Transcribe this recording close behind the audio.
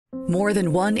More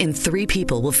than 1 in 3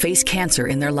 people will face cancer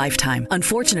in their lifetime.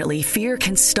 Unfortunately, fear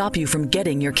can stop you from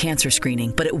getting your cancer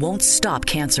screening, but it won't stop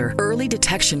cancer. Early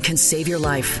detection can save your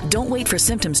life. Don't wait for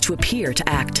symptoms to appear to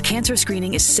act. Cancer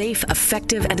screening is safe,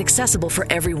 effective, and accessible for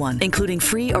everyone, including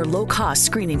free or low-cost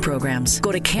screening programs.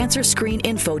 Go to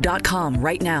cancerscreeninfo.com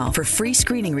right now for free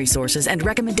screening resources and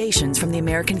recommendations from the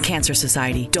American Cancer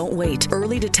Society. Don't wait.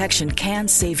 Early detection can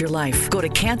save your life. Go to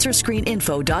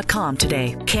cancerscreeninfo.com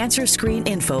today.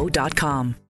 Cancerscreeninfo.com.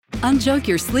 Unjunk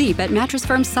your sleep at Mattress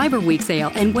Firm's Cyber Week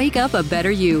sale and wake up a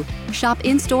better you. Shop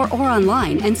in-store or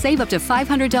online and save up to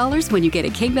 $500 when you get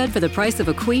a king bed for the price of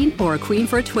a queen or a queen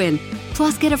for a twin.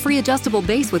 Plus, get a free adjustable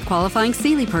base with qualifying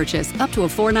Sealy purchase up to a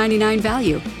 $499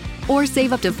 value. Or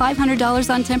save up to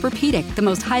 $500 on Tempur-Pedic, the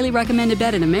most highly recommended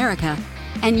bed in America.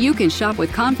 And you can shop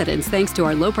with confidence thanks to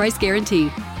our low price guarantee.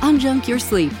 Unjunk your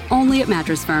sleep, only at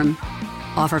Mattress Firm.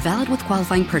 Offer valid with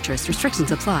qualifying purchase.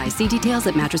 Restrictions apply. See details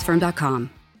at mattressfirm.com.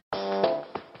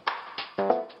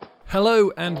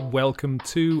 Hello and welcome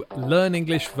to Learn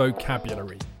English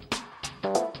Vocabulary.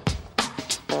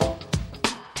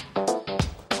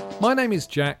 My name is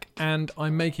Jack and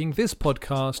I'm making this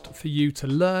podcast for you to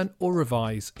learn or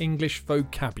revise English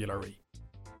vocabulary.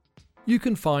 You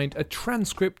can find a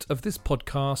transcript of this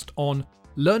podcast on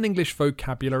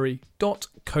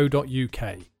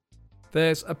learnenglishvocabulary.co.uk.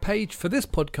 There's a page for this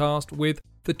podcast with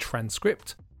the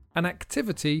transcript, an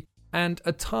activity, and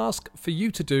a task for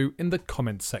you to do in the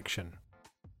comments section.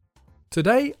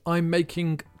 Today I'm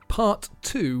making part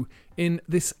 2 in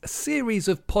this series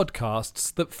of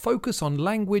podcasts that focus on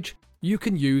language you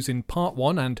can use in part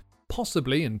 1 and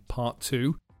possibly in part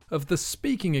 2 of the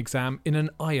speaking exam in an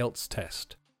IELTS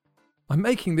test. I'm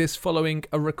making this following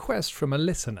a request from a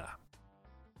listener.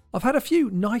 I've had a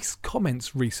few nice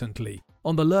comments recently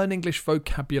on the Learn English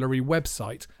Vocabulary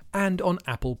website and on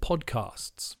Apple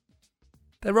Podcasts.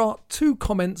 There are 2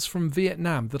 comments from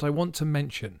Vietnam that I want to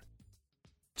mention.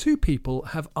 2 people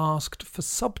have asked for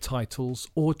subtitles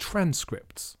or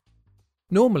transcripts.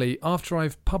 Normally, after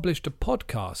I've published a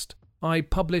podcast, I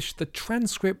publish the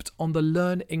transcript on the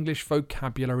Learn English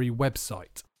Vocabulary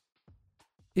website.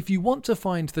 If you want to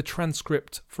find the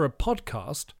transcript for a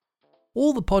podcast,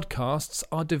 all the podcasts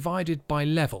are divided by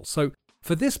level, so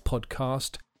for this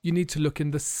podcast, you need to look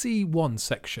in the C1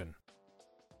 section.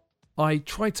 I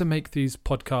try to make these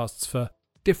podcasts for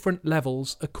different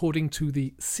levels according to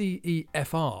the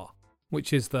CEFR,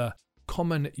 which is the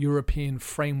Common European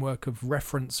Framework of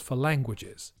Reference for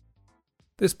Languages.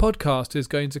 This podcast is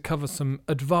going to cover some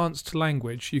advanced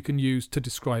language you can use to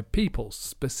describe people,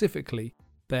 specifically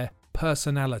their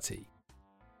personality.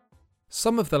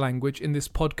 Some of the language in this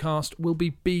podcast will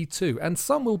be B2 and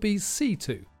some will be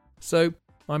C2. So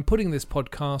I'm putting this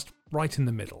podcast right in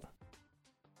the middle.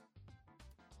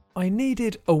 I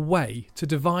needed a way to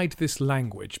divide this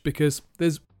language because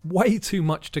there's way too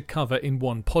much to cover in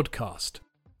one podcast.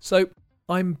 So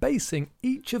I'm basing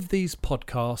each of these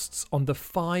podcasts on the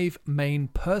 5 main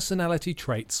personality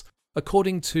traits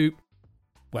according to,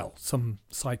 well, some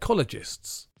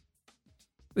psychologists.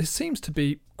 This seems to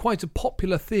be quite a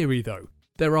popular theory though.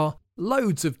 There are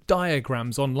loads of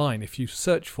diagrams online if you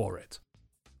search for it.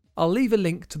 I'll leave a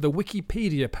link to the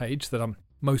Wikipedia page that I'm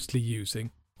mostly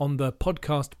using on the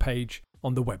podcast page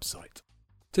on the website.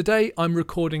 Today I'm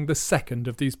recording the second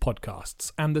of these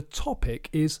podcasts and the topic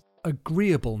is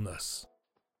agreeableness.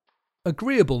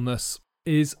 Agreeableness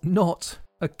is not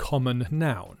a common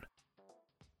noun.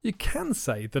 You can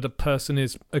say that a person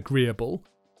is agreeable,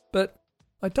 but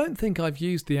I don't think I've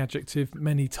used the adjective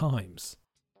many times.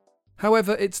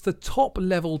 However, it's the top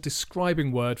level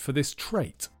describing word for this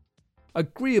trait.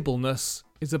 Agreeableness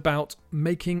is about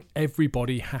making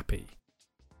everybody happy.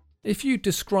 If you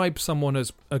describe someone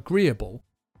as agreeable,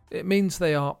 it means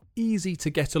they are easy to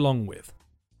get along with.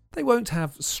 They won't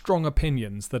have strong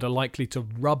opinions that are likely to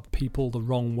rub people the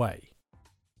wrong way.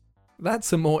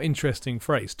 That's a more interesting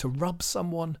phrase, to rub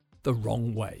someone the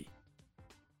wrong way.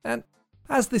 And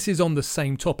as this is on the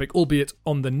same topic, albeit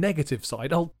on the negative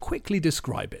side, I'll quickly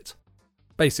describe it.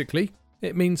 Basically,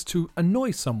 it means to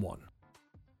annoy someone.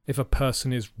 If a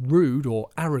person is rude or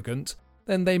arrogant,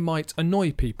 then they might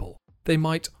annoy people. They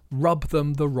might rub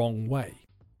them the wrong way.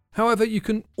 However, you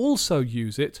can also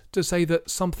use it to say that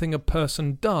something a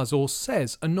person does or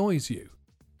says annoys you.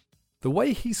 The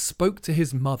way he spoke to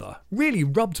his mother really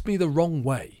rubbed me the wrong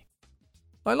way.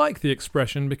 I like the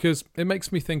expression because it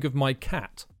makes me think of my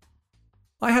cat.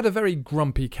 I had a very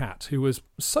grumpy cat who was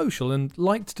social and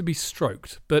liked to be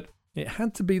stroked, but it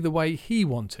had to be the way he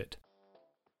wanted.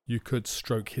 You could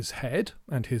stroke his head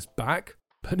and his back,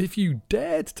 but if you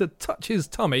dared to touch his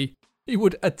tummy, he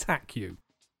would attack you.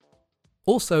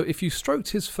 Also, if you stroked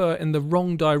his fur in the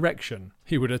wrong direction,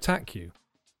 he would attack you.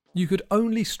 You could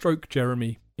only stroke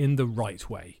Jeremy in the right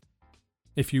way.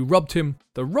 If you rubbed him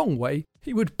the wrong way,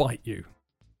 he would bite you.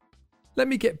 Let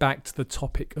me get back to the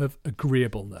topic of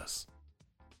agreeableness.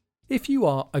 If you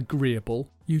are agreeable,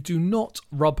 you do not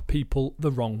rub people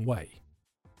the wrong way.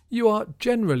 You are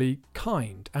generally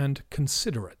kind and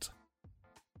considerate.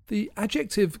 The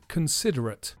adjective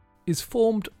considerate is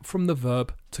formed from the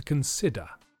verb to consider.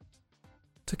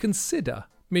 To consider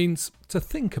means to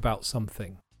think about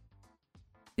something.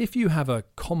 If you have a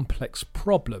complex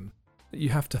problem that you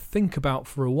have to think about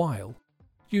for a while,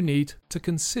 you need to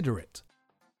consider it.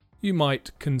 You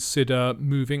might consider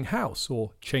moving house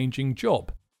or changing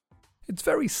job. It's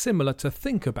very similar to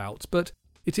think about, but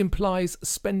it implies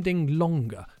spending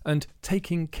longer and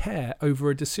taking care over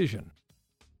a decision.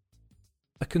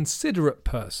 A considerate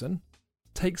person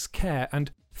takes care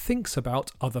and thinks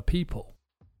about other people.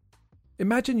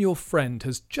 Imagine your friend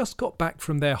has just got back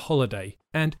from their holiday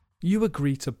and you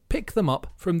agree to pick them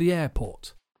up from the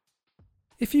airport.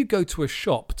 If you go to a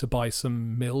shop to buy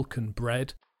some milk and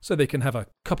bread so they can have a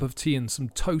cup of tea and some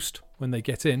toast when they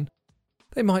get in,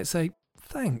 they might say,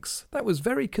 "Thanks, that was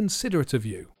very considerate of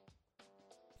you."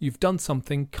 You've done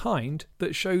something kind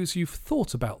that shows you've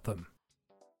thought about them.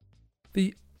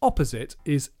 The opposite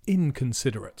is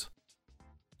inconsiderate.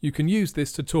 You can use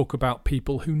this to talk about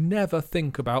people who never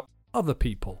think about other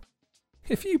people.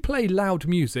 If you play loud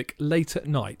music late at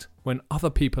night when other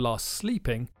people are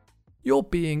sleeping, you're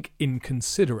being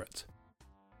inconsiderate.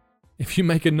 If you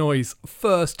make a noise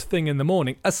first thing in the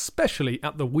morning, especially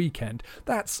at the weekend,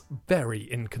 that's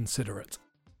very inconsiderate.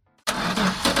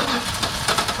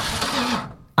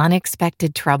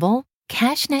 Unexpected trouble?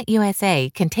 CashNet USA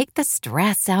can take the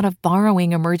stress out of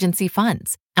borrowing emergency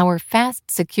funds. Our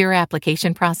fast, secure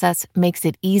application process makes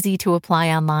it easy to apply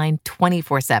online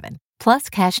 24/7. Plus,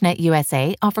 CashNet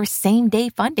USA offers same-day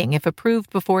funding if approved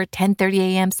before 10:30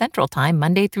 a.m. Central Time,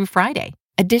 Monday through Friday.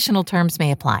 Additional terms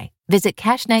may apply. Visit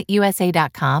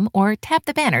CashNetUSA.com or tap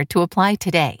the banner to apply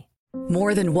today.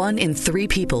 More than 1 in 3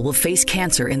 people will face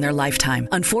cancer in their lifetime.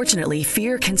 Unfortunately,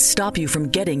 fear can stop you from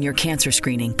getting your cancer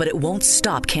screening, but it won't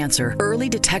stop cancer. Early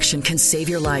detection can save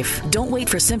your life. Don't wait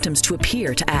for symptoms to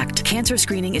appear to act. Cancer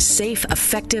screening is safe,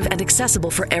 effective, and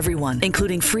accessible for everyone,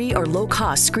 including free or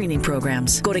low-cost screening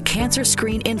programs. Go to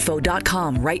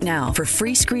cancerscreeninfo.com right now for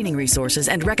free screening resources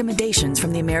and recommendations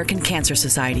from the American Cancer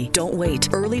Society. Don't wait.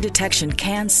 Early detection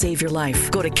can save your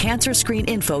life. Go to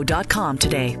cancerscreeninfo.com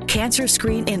today.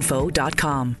 Cancerscreeninfo.com.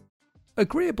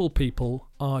 Agreeable people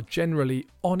are generally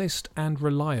honest and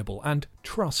reliable and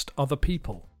trust other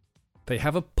people. They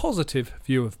have a positive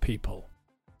view of people.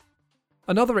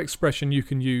 Another expression you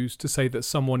can use to say that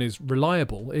someone is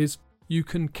reliable is "you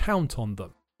can count on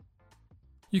them."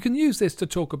 You can use this to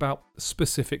talk about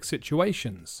specific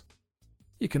situations.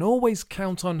 You can always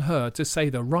count on her to say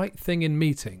the right thing in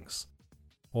meetings.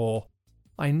 Or,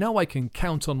 "I know I can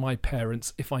count on my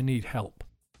parents if I need help."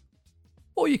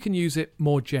 Or you can use it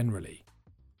more generally.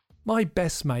 "My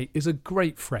best mate is a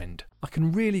great friend. I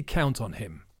can really count on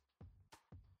him."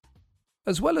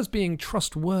 As well as being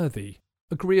trustworthy,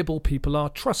 agreeable people are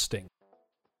trusting.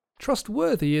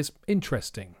 Trustworthy is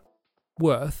interesting.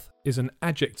 Worth is an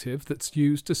adjective that's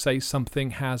used to say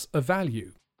something has a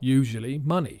value, usually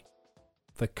money.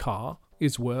 The car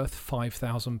is worth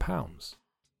 £5,000.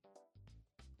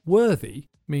 Worthy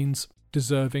means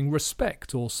deserving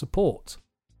respect or support.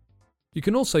 You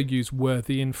can also use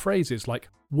worthy in phrases like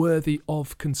worthy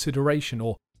of consideration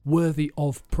or worthy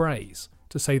of praise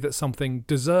to say that something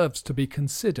deserves to be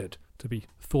considered, to be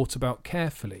thought about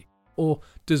carefully, or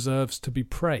deserves to be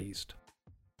praised.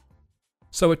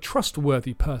 So a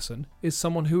trustworthy person is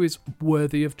someone who is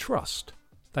worthy of trust.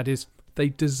 That is, they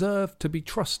deserve to be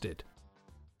trusted.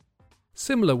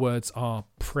 Similar words are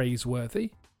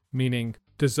praiseworthy, meaning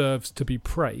deserves to be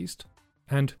praised,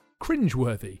 and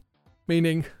cringeworthy,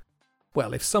 meaning,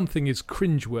 well, if something is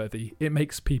cringeworthy, it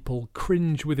makes people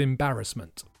cringe with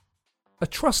embarrassment. A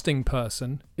trusting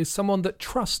person is someone that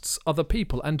trusts other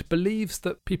people and believes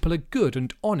that people are good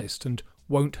and honest and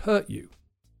won't hurt you.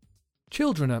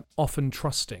 Children are often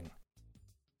trusting.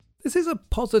 This is a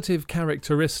positive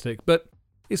characteristic, but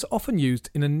it's often used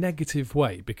in a negative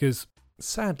way because,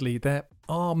 sadly, there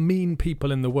are mean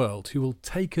people in the world who will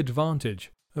take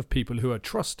advantage of people who are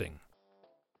trusting.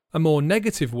 A more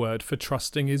negative word for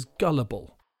trusting is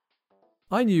gullible.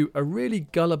 I knew a really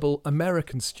gullible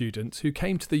American student who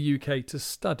came to the UK to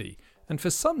study and for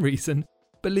some reason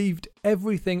believed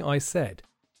everything I said.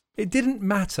 It didn't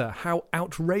matter how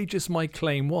outrageous my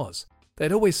claim was.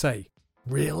 They'd always say,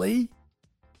 "Really?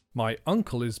 My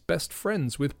uncle is best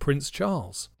friends with Prince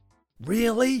Charles."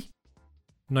 Really?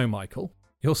 No, Michael,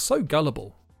 you're so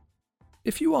gullible.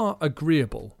 If you are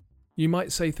agreeable, you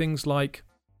might say things like,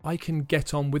 I can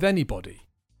get on with anybody.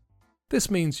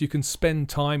 This means you can spend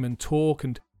time and talk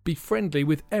and be friendly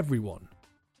with everyone.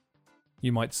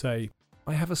 You might say,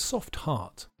 I have a soft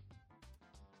heart.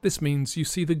 This means you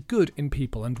see the good in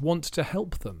people and want to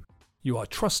help them. You are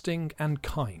trusting and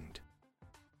kind.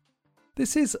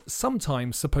 This is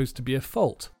sometimes supposed to be a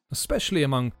fault, especially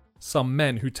among some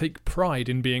men who take pride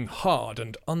in being hard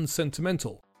and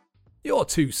unsentimental. You're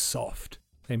too soft,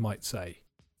 they might say.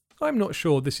 I'm not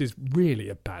sure this is really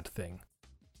a bad thing.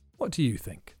 What do you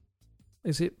think?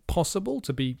 Is it possible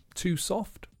to be too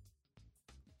soft?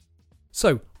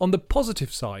 So, on the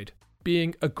positive side,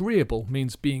 being agreeable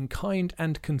means being kind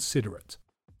and considerate,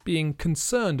 being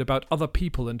concerned about other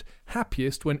people and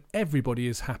happiest when everybody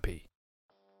is happy.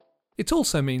 It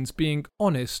also means being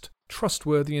honest,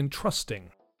 trustworthy and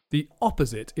trusting. The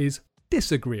opposite is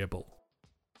disagreeable.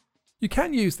 You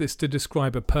can use this to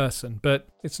describe a person, but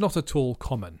it's not at all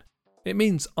common. It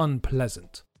means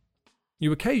unpleasant.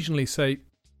 You occasionally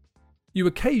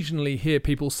hear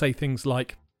people say things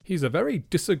like, he's a very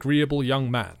disagreeable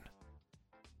young man.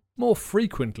 More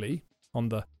frequently, on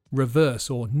the reverse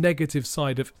or negative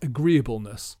side of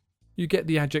agreeableness, you get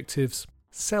the adjectives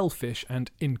selfish and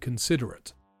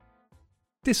inconsiderate.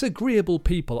 Disagreeable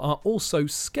people are also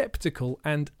skeptical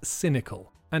and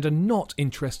cynical, and are not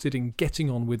interested in getting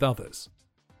on with others.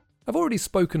 I've already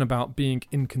spoken about being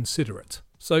inconsiderate,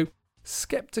 so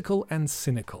skeptical and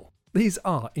cynical. These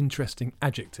are interesting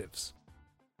adjectives.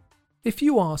 If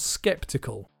you are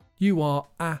skeptical, you are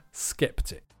a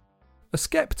skeptic. A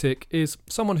skeptic is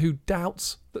someone who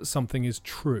doubts that something is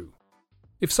true.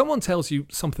 If someone tells you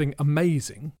something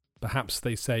amazing, perhaps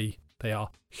they say they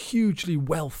are hugely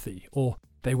wealthy or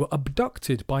they were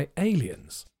abducted by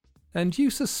aliens, and you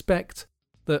suspect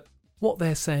that what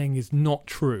they're saying is not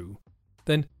true,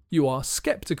 then you are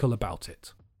skeptical about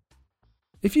it.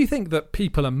 If you think that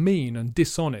people are mean and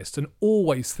dishonest and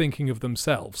always thinking of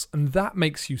themselves, and that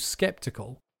makes you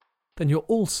skeptical, then you're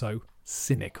also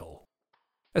cynical.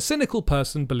 A cynical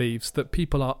person believes that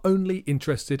people are only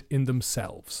interested in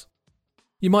themselves.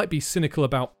 You might be cynical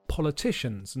about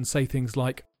politicians and say things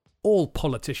like, all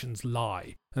politicians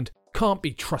lie and can't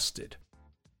be trusted.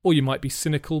 Or you might be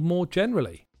cynical more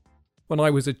generally. When I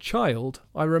was a child,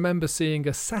 I remember seeing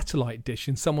a satellite dish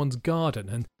in someone's garden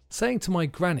and saying to my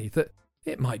granny that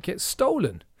it might get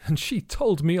stolen, and she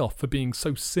told me off for being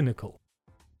so cynical.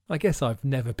 I guess I've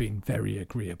never been very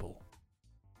agreeable.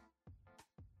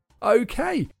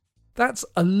 Okay, that's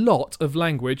a lot of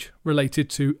language related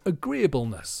to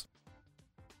agreeableness.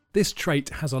 This trait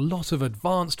has a lot of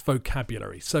advanced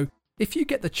vocabulary, so if you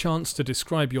get the chance to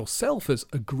describe yourself as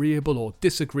agreeable or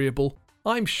disagreeable,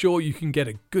 I'm sure you can get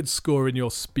a good score in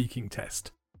your speaking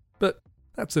test. But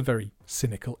that's a very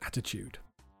cynical attitude.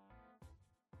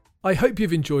 I hope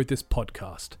you've enjoyed this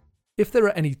podcast. If there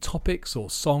are any topics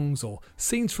or songs or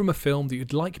scenes from a film that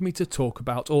you'd like me to talk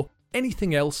about or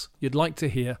anything else you'd like to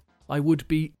hear, I would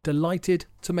be delighted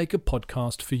to make a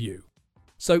podcast for you.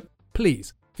 So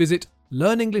please visit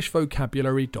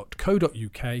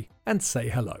learnenglishvocabulary.co.uk and say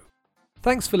hello.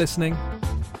 Thanks for listening.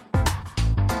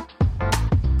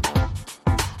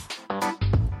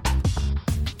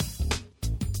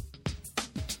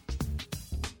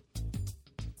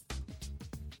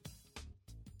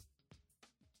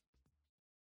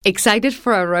 Excited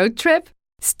for a road trip?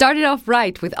 Start it off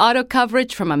right with auto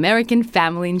coverage from American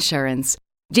Family Insurance.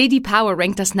 J.D. Power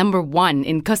ranked us #1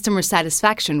 in customer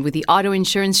satisfaction with the auto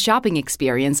insurance shopping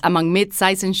experience among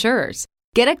mid-size insurers.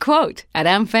 Get a quote at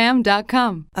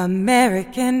amfam.com.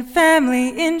 American Family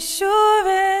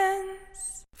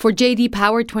Insurance. For J.D.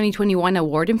 Power 2021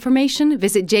 award information,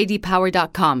 visit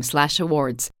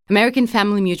jdpower.com/awards. American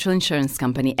Family Mutual Insurance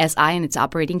Company, SI and its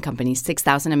operating companies,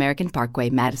 6000 American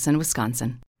Parkway, Madison,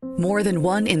 Wisconsin. More than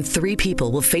 1 in 3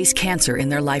 people will face cancer in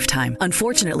their lifetime.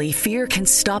 Unfortunately, fear can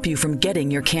stop you from getting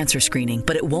your cancer screening,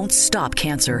 but it won't stop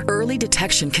cancer. Early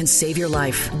detection can save your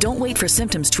life. Don't wait for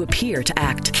symptoms to appear to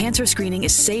act. Cancer screening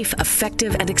is safe,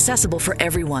 effective, and accessible for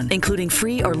everyone, including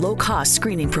free or low-cost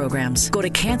screening programs. Go to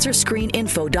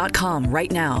cancerscreeninfo.com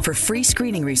right now for free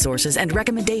screening resources and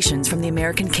recommendations from the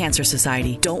American Cancer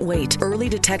Society. Don't wait. Early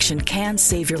detection can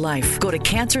save your life. Go to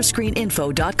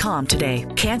cancerscreeninfo.com today.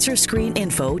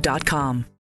 cancerscreeninfo.com.